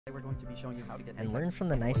We're going to be showing you how to get and learn from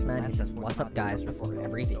the nice man who says "What's up, guys?" before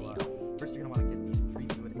every video. First, you're going to want to get these 3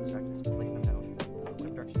 fluid extractors, place them down, whatever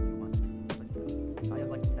direction you want to place them down. I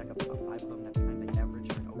like to stack up about 5 of them. That's kind of the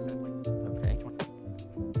average for an oak sampling. Okay. Each one.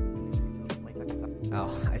 Make sure you latex. Oh,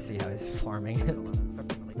 I see how he's farming it. Start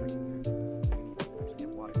putting the latex in here. Actually, have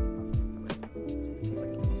water in the process. So it seems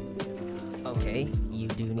like it's the most convenient. Okay, you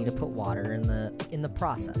do need to put water in the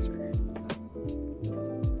processor.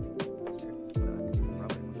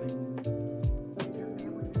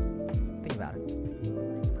 Think about it.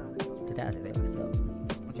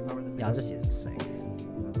 Yeah, I'll just use the sink.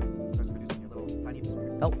 Starts producing your little tiny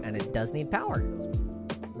booster. Oh, and it does need power.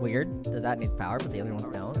 Weird that that needs power, but the other ones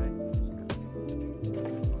don't.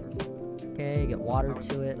 Okay, get water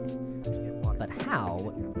to it. But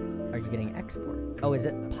how are you getting export? Oh, is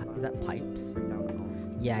that pipes?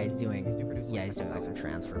 Yeah, he's doing like some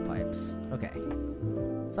transfer pipes. Okay.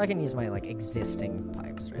 So I can use my like existing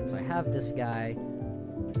pipes, right? So I have this guy.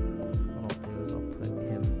 What I'll do is I'll put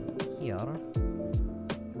him here.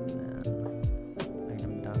 And then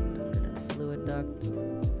item duct and fluid duct.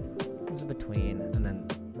 There's a between, and then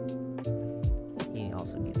he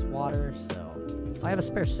also needs water, so I have a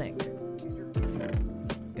spare sink.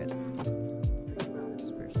 Good.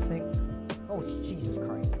 Spare sink. Oh, Jesus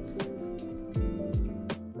Christ.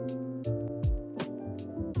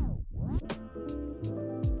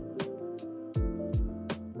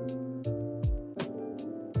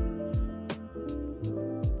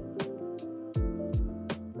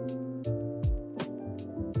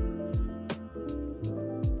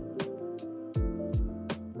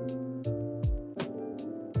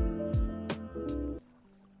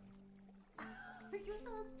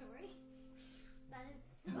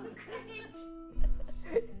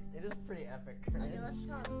 It is pretty epic. Right? Okay, let's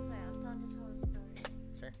tell a story. I'm trying to tell a story.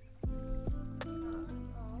 Sure.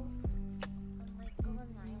 Michael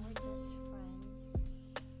and I were just friends.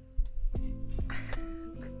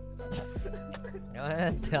 Go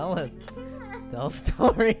ahead, tell it. Tell a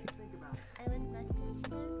story. I would message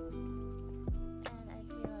him, and I'd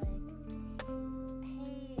be like,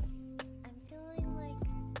 "Hey, I'm feeling like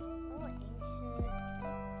a little anxious.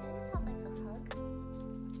 Can I just have like a hug?"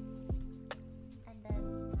 And then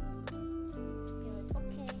be like,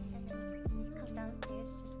 "Okay," and then he'd come downstairs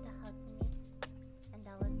just to hug me, and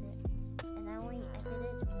that was it. And I did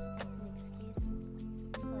it as an excuse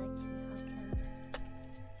so I can hug him.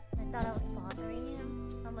 I thought I was bothering him.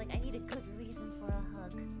 I'm like, I need a good reason for a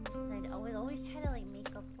hug. And I would always try to like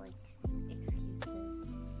make up like excuses and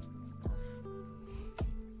stuff.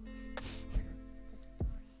 It's a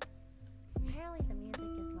story. Apparently the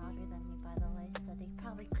music is louder than me, by the way, so they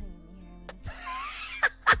probably couldn't hear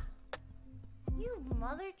me. You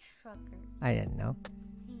mother trucker. I didn't know.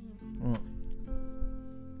 Mm.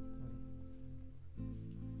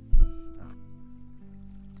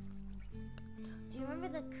 Do you remember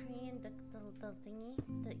the Korean, the thingy,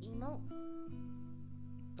 the emote?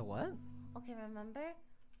 The what? Okay, remember?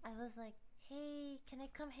 I was like, hey, can I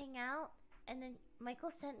come hang out? And then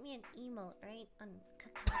Michael sent me an emote, right? On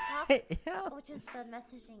Kakao Talk, Yeah. which is the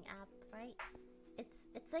messaging app, right?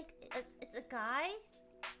 It's like, it's a guy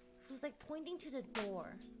who's like pointing to the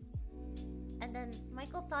door. And then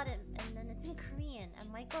Michael thought it, and then it's in Korean,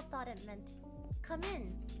 and Michael thought it meant come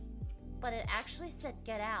in. But it actually said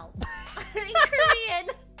get out in Korean.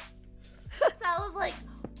 So I was like,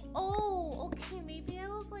 oh, okay, maybe I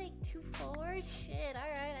was like too forward. Shit,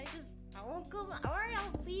 alright, I won't go. Alright,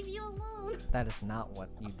 I'll leave you alone. That is not what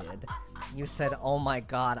you did. You said, "Oh my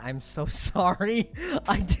God, I'm so sorry.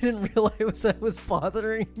 I didn't realize I was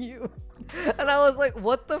bothering you." And I was like,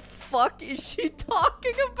 "What the fuck is she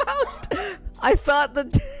talking about?" I thought the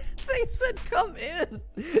thing said, "Come in."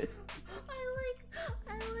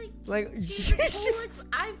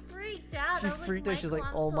 I freaked out. She I was freaked like, out. She was like,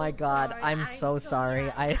 Michael, "Oh I'm my so God, sorry. I'm so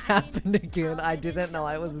sorry. I happened again. I didn't know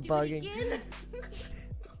I was bugging."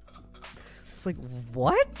 It's like,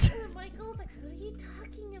 what? Michael was like, what are you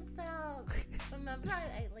talking about? Remember,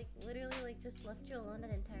 I like literally like just left you alone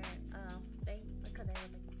that entire thing because I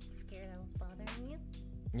was like scared I was bothering you.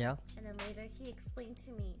 Yeah. And then later he explained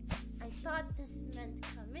to me, I thought this meant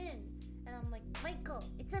come in. And I'm like, Michael,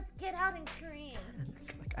 it says get out in Korean.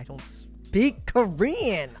 It's like, I don't speak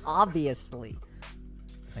Korean, obviously.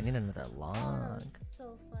 I need another Oh, log. that's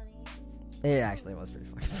so funny. It actually was pretty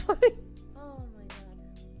fucking funny. Oh my god.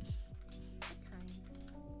 Good times.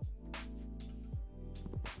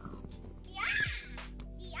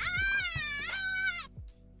 Yeah!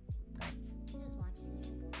 Hi. I'm just watching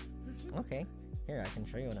you. Okay. Here, I can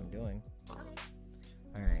show you what I'm doing. Okay.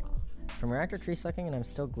 Alright. From reactor tree sucking and I'm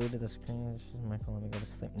still glued to the screen. This is Michael, let me go to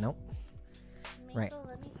sleep. Nope. Right.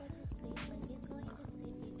 Let me go to sleep. When you going to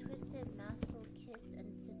sleep, you twisted, masochist,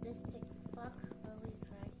 and sadistic fuck Lily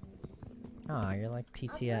Dragon. Oh, you're like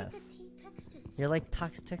TTS. You're like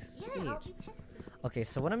toxic speech. Yeah, I'll be Texas. Okay,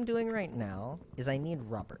 so what I'm doing right now is I need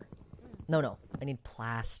rubber. No, I need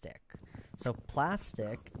plastic. So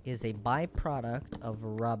plastic is a byproduct of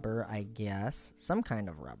rubber, I guess. Some kind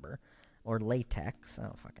of rubber. Or latex. I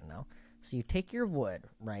don't fucking know. So you take your wood,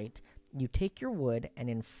 right? You take your wood, and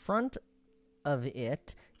in front of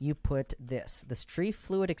it, you put this tree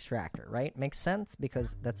fluid extractor, right? Makes sense?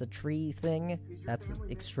 Because that's a tree thing that's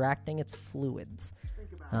extracting its fluids.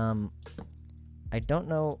 I don't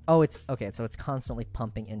know. Oh, it's okay. So it's constantly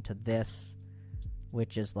pumping into this,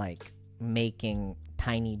 which is like making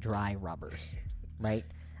tiny dry rubbers, right?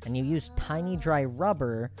 And you use tiny dry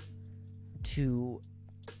rubber to.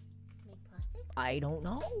 Make plastic? I don't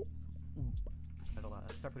know.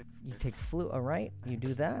 Start putting. You take fluid, all right? You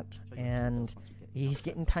do that, and he's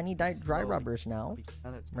getting tiny dry rubbers now,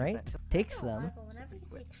 right? Takes them. Whenever you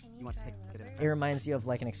say tiny You want to dry take it in rubber- It reminds you of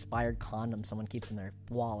like an expired condom someone keeps in their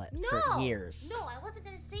wallet for years. No, I wasn't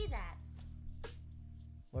gonna say that.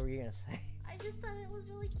 What were you gonna say? I just thought it was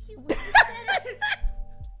really cute when you said it.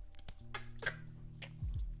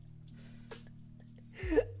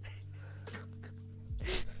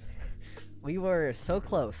 We were so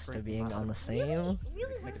close to being on the same.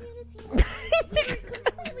 Really, we're being a team. We're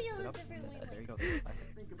completely on a different wavelength. There you go.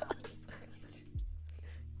 Plastic. Jesus Christ.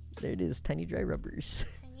 There it is, tiny dry rubbers.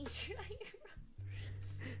 Tiny dry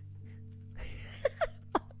rubber.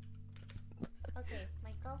 Okay,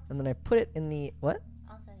 Michael. And then I put it in the what?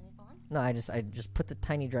 Oh, sorry, go on. No, I just put the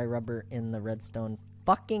tiny dry rubber in the redstone.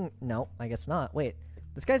 Fucking no, I guess not. Wait,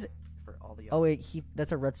 this guy's. For all the. Oh wait,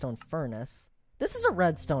 that's a redstone furnace. This is a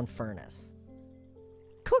redstone furnace.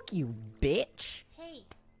 Cook, you bitch. Hey.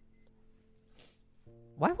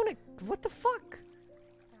 Why would it? What the fuck?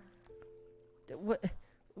 What?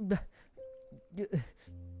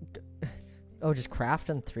 Oh, just craft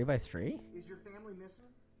in 3x3? Is your family missing?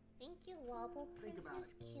 Thank you, Wobble Think about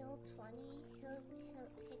Princess. Kill 20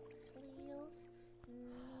 Pixelios.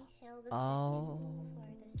 Mihail the Oh. for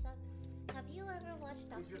the sub. Have you ever watched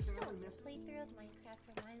Is your Dr. family Stone? The missing? playthrough of Minecraft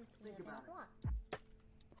reminds me Think of about it a lot.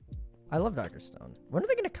 I love Dr. Stone. When are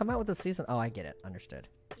they gonna come out with the season? Oh, I get it. Understood.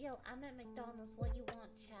 Yo, I'm at McDonald's. What you want,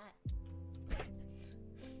 chat?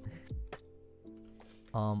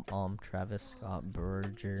 Travis Scott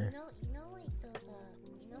Berger. You know, like those,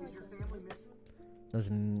 Is your family missing? Those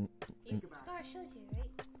Scar shows you, right?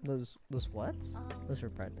 those what? Those are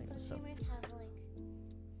part Some things. So streamers have like,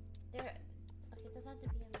 they're okay. It doesn't have to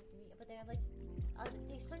be in like video, but they're like,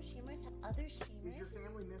 some streamers have other Is your streamers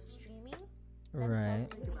family missing? streaming right.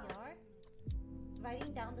 themselves in VR,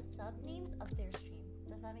 writing down the sub names of their stream.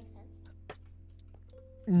 Does that make sense?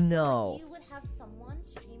 No. You would have someone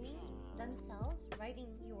streaming themselves, writing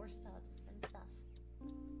your subs and stuff,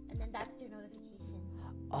 and then that's their notification.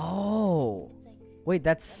 Oh. It's like, Wait,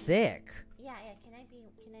 that's sick. yeah. Can I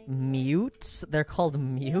be? Mutes? They're called They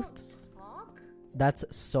don't mutes? talk. That's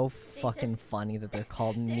so fucking just- funny that they're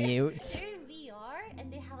called mutes. They're in VR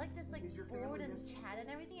and they have like this like Is your board family and missing? chat and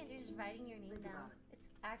everything, and they're just writing your name Think down. about It's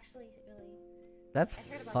actually really. That's I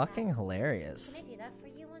heard about fucking that. hilarious. Can I do that for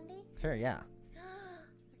you one day? Sure, yeah.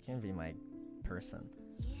 Can be my person.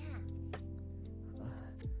 Yeah.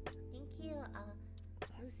 Thank you,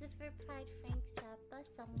 Lucifer Pride Frank Zappa,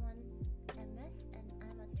 someone MS, and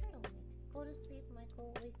I'm a turtleneck. Go to sleep,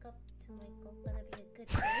 Michael. Wake up to Michael. Gonna be a good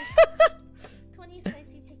day. 20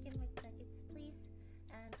 spicy chicken McNuggets, please,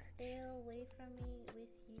 and stay away from me with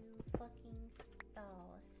you fucking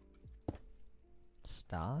straws.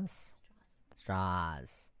 Stars?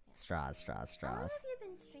 Straws. Straws. How long Straws. have you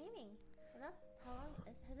been streaming? How long?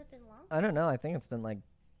 Has it been long? I don't know. I think it's been like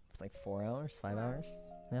 4 hours, 5 hours.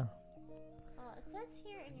 Yeah. It says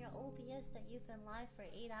here in your OBS that you've been live for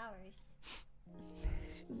 8 hours.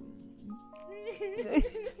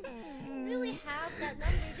 You really have that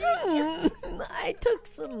number, didn't you? I took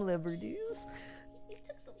some liberties. You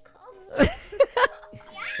took some coffee.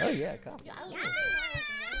 Oh yeah, coffee. Yeah, I was thinking around like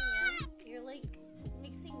 1 a.m. You're like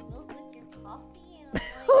mixing milk with your coffee, and I'm like,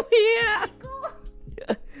 Oh yeah.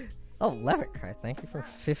 Michael. Oh, Levitt thank you for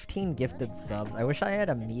 15 gifted subs. I wish I had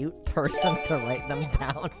a mute person to write them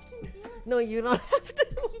down. I can do it. No, you don't have to.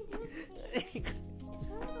 I can do it. For you. If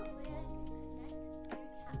there was a way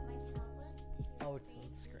I could connect my tablet to your Oh, to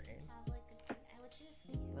the screen. have like I would do it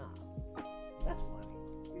for you. No. That's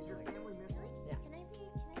funny. Is your family missing? Yeah. Can I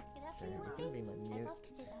do that for you one You can day? be my I'd mute. love to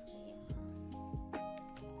do that for you.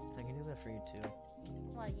 I can do that for you too.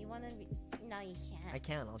 What, you wanna be? No, you can't. I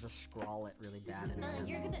can. I'll just scrawl it really bad. No, in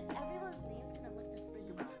you're advance. gonna. Everyone's name's gonna look the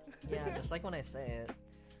same. Yeah, just like when I say it.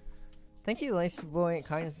 Thank you, Lace Boy,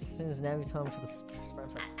 Kindness as soon as Navi Tom for the sperm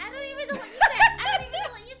sex. I don't even know what you said. I don't even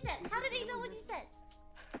know what you said. How did he know what you said?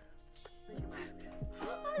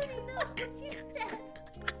 How did he know what you said?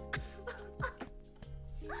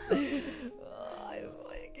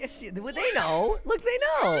 I guess would they know? Look, they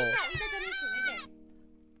know. Read the donation right there.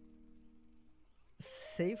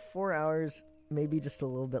 Save 4 hours, maybe just a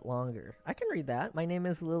little bit longer. I can read that. My name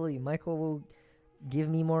is Lily. Michael will give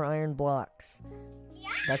me more iron blocks.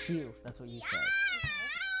 That's you. That's what you said.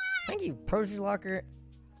 Thank you, Protege Locker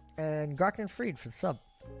and Gawkin Freed for the sub.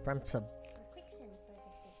 Prime sub. Quicksand for the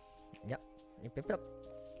face. Yep. Yep.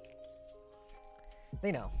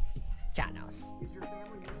 They know. Chat knows. Is your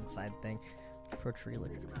family missing? Inside thing. Pro tree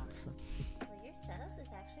look at that. Well, your setup is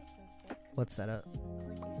actually so sick. What setup?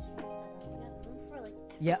 Like your stream setup. You have room for like.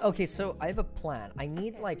 Yeah, okay, so I have a plan. I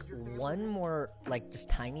need like one more like just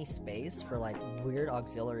tiny space for like weird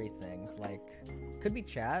auxiliary things. Like could be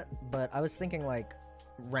chat, but I was thinking like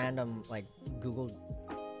random like Google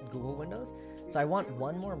windows. So I want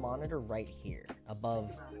one more monitor right here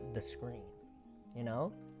above the screen, you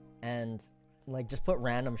know? And like just put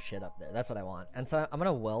random shit up there. That's what I want. And so I'm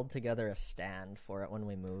gonna weld together a stand for it when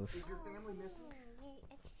we move. Is your family missing? Your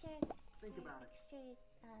extra. Think about it. Extra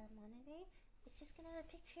monitor. It's just gonna have a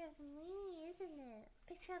picture of me, isn't it?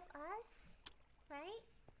 Picture of us, right?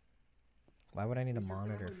 Why would I need a Is your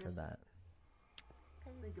monitor family for missing? that?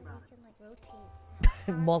 Because Think we about can like rotate.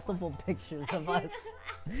 Multiple pictures of us.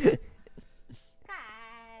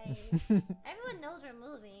 Guys, everyone knows we're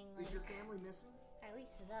moving. Like, Is your family missing? at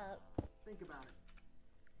least it up. Think about it.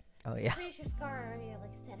 Oh yeah. Pretty sure Scar already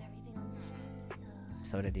like said everything on the stream.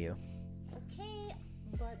 So did you. Okay,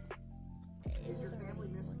 but it Is your was family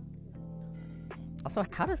already, missing? Also,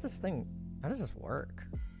 how does this work?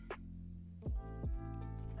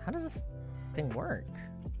 How does this thing work?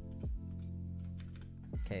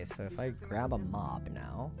 Okay, so if I grab a mob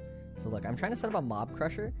now. So look, I'm trying to set up a mob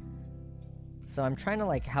crusher. So I'm trying to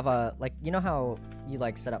like have a, like, you know how you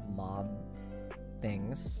like set up mob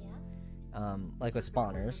things? Yeah. Like with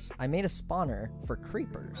spawners. I made a spawner for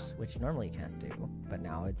creepers, which normally you can't do, but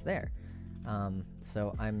now it's there.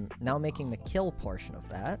 So I'm now making the kill portion of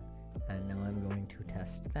that, and now I'm going to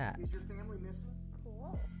test that. Is your family missing?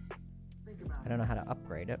 Cool. Think about I it. don't know how to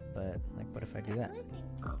upgrade it, but like, what if I do that? Really think.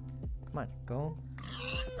 Come on, go.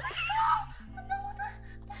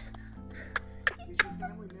 Is your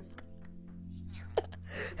family missing? Is your family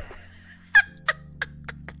missing?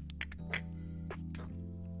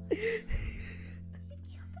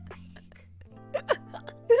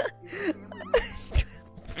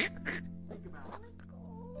 Think about it.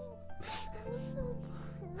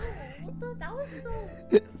 That was so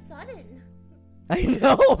sudden. I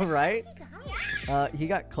know, right? He died. He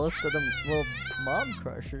got close to the little mob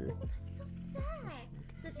crusher. That's so sad.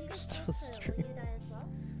 So do you guys Still also will stream. you die as well?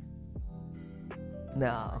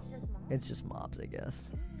 No, It's just mom. it's just mobs, I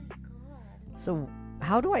guess. Oh my god. So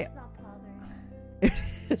how do I? It's not poggers.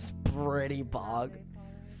 It's pretty bog. Very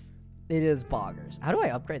poggers. It is boggers. How do I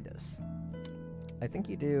upgrade this? I think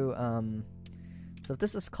you do. So if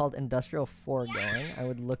this is called industrial foregoing, I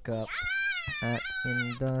would look up at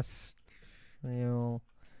industrial.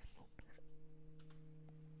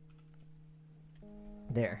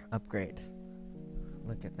 There, upgrade.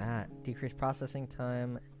 Look at that. Decrease processing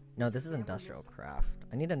time. No, this is industrial craft.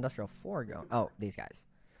 I need industrial foregoing. Oh, these guys.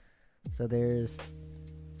 So there's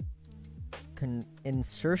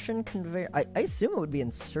insertion conveyor. I assume it would be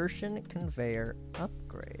insertion conveyor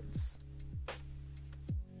upgrades.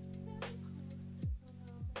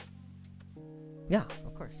 Yeah,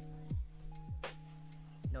 of course.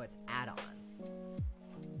 No, it's add-on.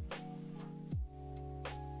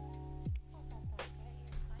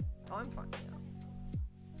 Oh, I'm fine. Yeah.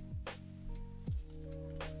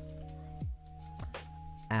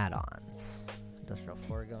 Add-ons. Industrial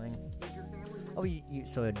foregoing. Is your family missing? Oh,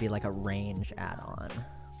 so it'd be like a range add-on.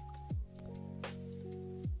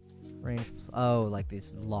 Range. Oh, like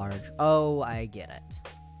these large. Oh, I get it.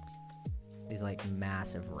 These like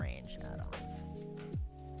massive range add-ons.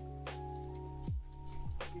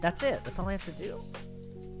 That's it. That's all I have to do.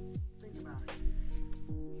 Think about it.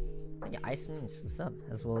 Yeah, Ice Means for the sub,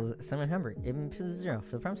 as well as Simon Hamburg, even to the 0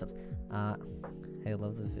 for the prime subs. Hey,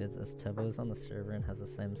 love the vids as Tubbo's on the server and has the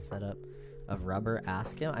same setup of rubber.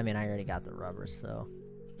 Ask him. I mean, I already got the rubber, so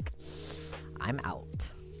I'm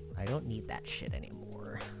out. I don't need that shit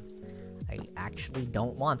anymore. I actually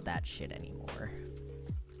don't want that shit anymore.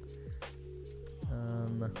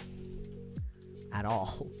 At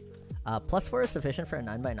all. +4 is sufficient for a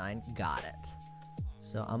 9x9. Got it.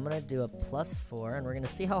 So I'm gonna do a +4, and we're gonna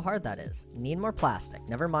see how hard that is. Need more plastic.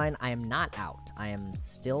 Never mind, I am not out. I am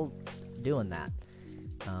still doing that.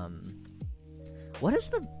 What is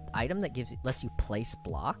the item that lets you place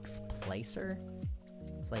blocks? Placer?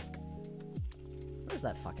 It's like, what is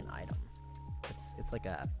that fucking item? It's like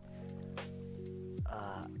a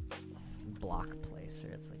block placer.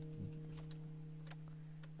 It's like,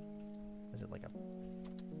 is it like a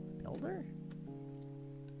builder?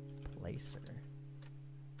 Placer.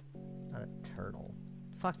 Not a turtle.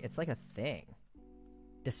 Fuck, it's like a thing.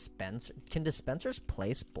 Dispenser. Can dispensers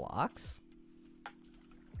place blocks?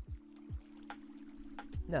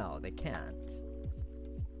 No, they can't.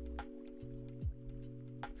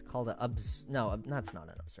 It's called a no, that's not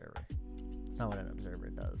an observer. It's not what an observer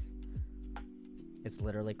does. It's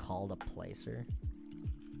literally called a placer.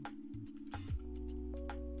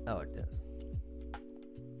 Oh, it is.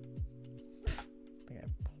 I think I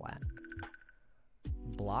have plat.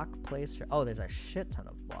 Block placer. Oh, there's a shit ton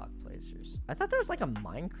of block placers. I thought there was like a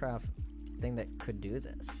Minecraft thing that could do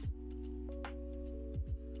this.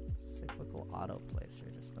 Cyclical auto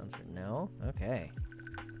placer dispenser. No? Okay.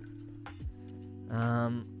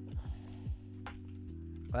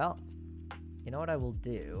 Well, you know what I will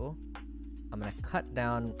do? I'm gonna cut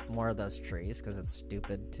down more of those trees because it's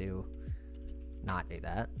stupid to not do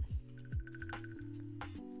that.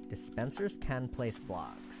 Dispensers can place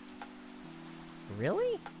blocks.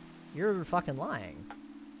 Really? You're fucking lying.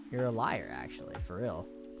 You're a liar, actually, for real.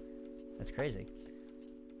 That's crazy.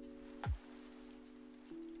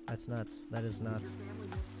 That's nuts. That is nuts.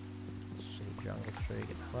 Shitty jungle tree,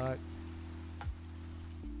 get fucked.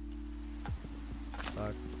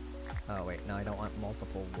 Fuck. Oh wait, no, I don't want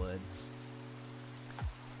multiple woods.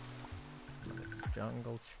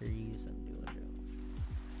 Jungle trees, I'm doing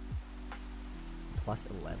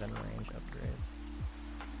 +11 range upgrades.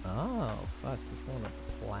 Oh, fuck, he's going to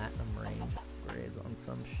platinum range upgrades on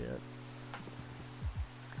some shit.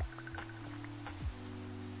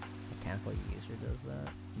 Mechanical user does that.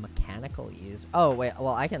 Mechanical user. Oh wait,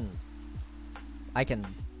 well I can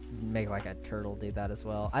make like a turtle do that as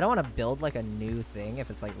well. I don't want to build like a new thing if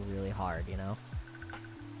it's like really hard, you know.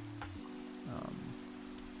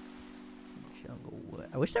 Jungle wood.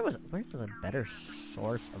 I wish there was a better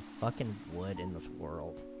source of fucking wood in this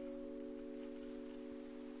world.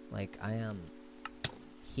 Like I am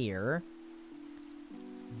here.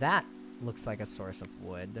 That looks like a source of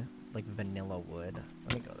wood. Like vanilla wood.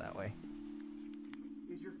 Let me go that way.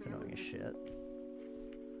 It's annoying as shit.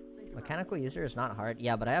 Mechanical user is not hard.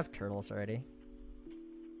 Yeah, but I have turtles already.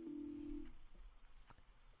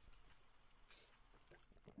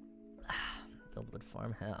 Build wood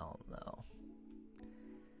farm? Hell no.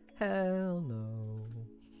 Hell no.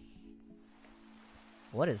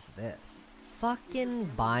 What is this?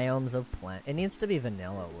 Fucking biomes of plant. It needs to be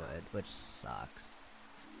vanilla wood, which sucks.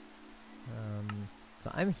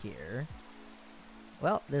 So I'm here.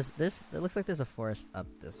 Well, it looks like there's a forest up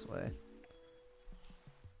this way.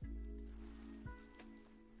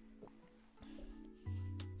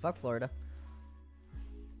 Fuck Florida.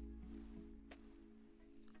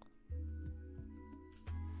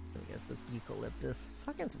 I guess that's eucalyptus.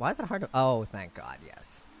 Fucking, why is it hard to— oh, thank God,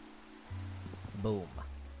 yes. Boom.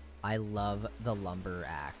 I love the lumber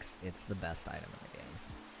axe. It's the best item in the game.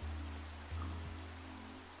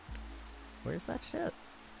 Where's that shit?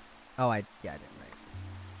 Oh, yeah, I did, right.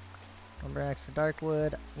 Lumber axe for dark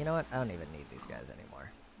wood. You know what? I don't even need these guys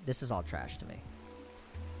anymore. This is all trash to me.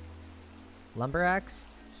 Lumber axe,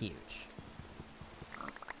 huge.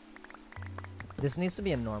 This needs to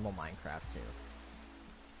be a normal Minecraft too.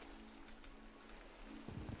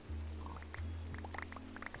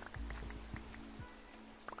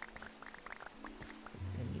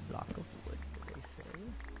 Any block of wood, do they say?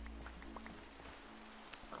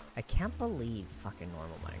 I can't believe fucking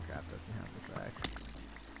normal Minecraft doesn't have this axe.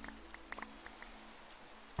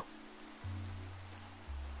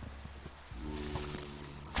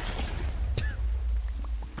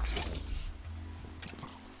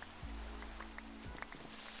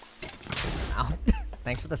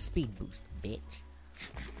 Thanks for the speed boost, bitch.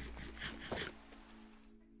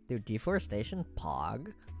 Dude, deforestation?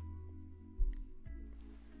 Pog?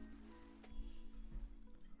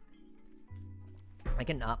 I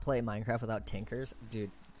cannot play Minecraft without tinkers.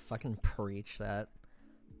 Dude, fucking preach that.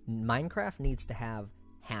 Minecraft needs to have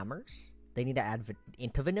hammers. They need to add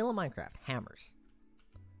into vanilla Minecraft, hammers.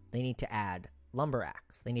 They need to add lumber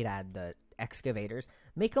axe. They need to add the excavators.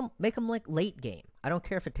 Make them like late game. I don't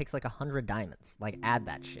care if it takes like 100 diamonds. Like, add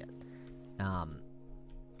that shit. And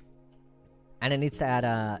it needs to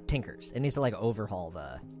add tinkers. It needs to like overhaul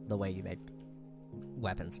the way you make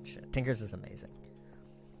weapons and shit. Tinkers is amazing.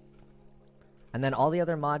 And then all the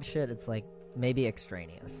other mod shit, it's like maybe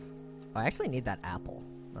extraneous. Oh, I actually need that apple.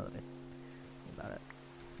 Now that I think about it,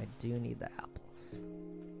 I do need the apples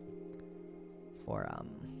for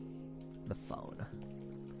the phone.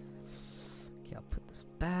 Okay, I'll put this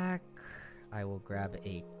back. I will grab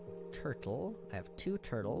a turtle. I have 2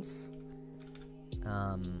 turtles.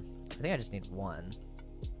 I think I just need 1.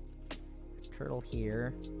 Turtle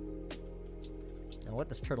here. And what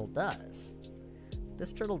this turtle does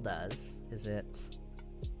is it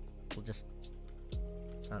will just,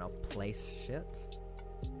 I don't know, place shit.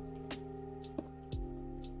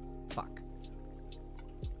 Fuck.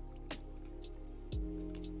 Get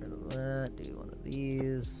rid of that, do one of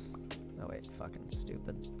these. Oh wait, fucking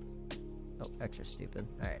stupid. Oh, extra stupid.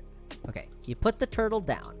 Alright. Okay, you put the turtle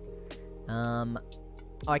down. Oh,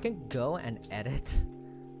 I can go and edit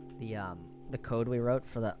the code we wrote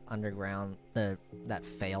for the underground, that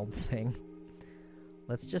failed thing.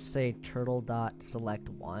 Let's just say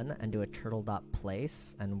turtle.select1 and do a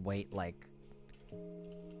turtle.place and wait like...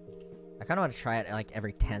 I kinda wanna try it like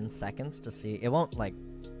every 10 seconds to see. It won't like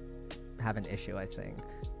have an issue, I think.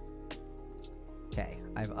 Okay,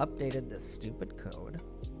 I've updated this stupid code.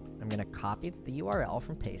 I'm gonna copy the URL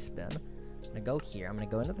from pastebin. I'm gonna go here, I'm gonna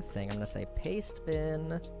go into the thing, I'm gonna say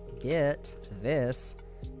pastebin get this,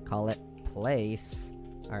 call it place.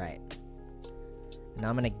 Alright. Now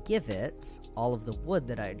I'm gonna give it all of the wood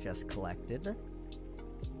that I just collected.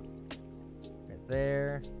 Right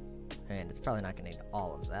there. And it's probably not gonna need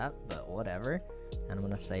all of that, but whatever. And I'm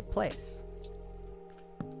gonna say place.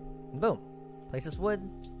 And boom. Places wood.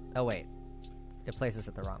 Oh wait. It places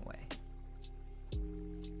it the wrong way.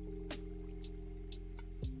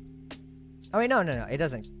 Oh wait, no, it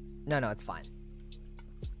doesn't. No, it's fine.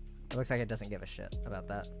 It looks like it doesn't give a shit about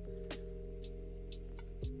that.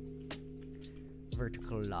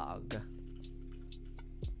 Vertical log.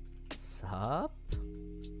 Sup?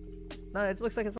 No, it looks like it's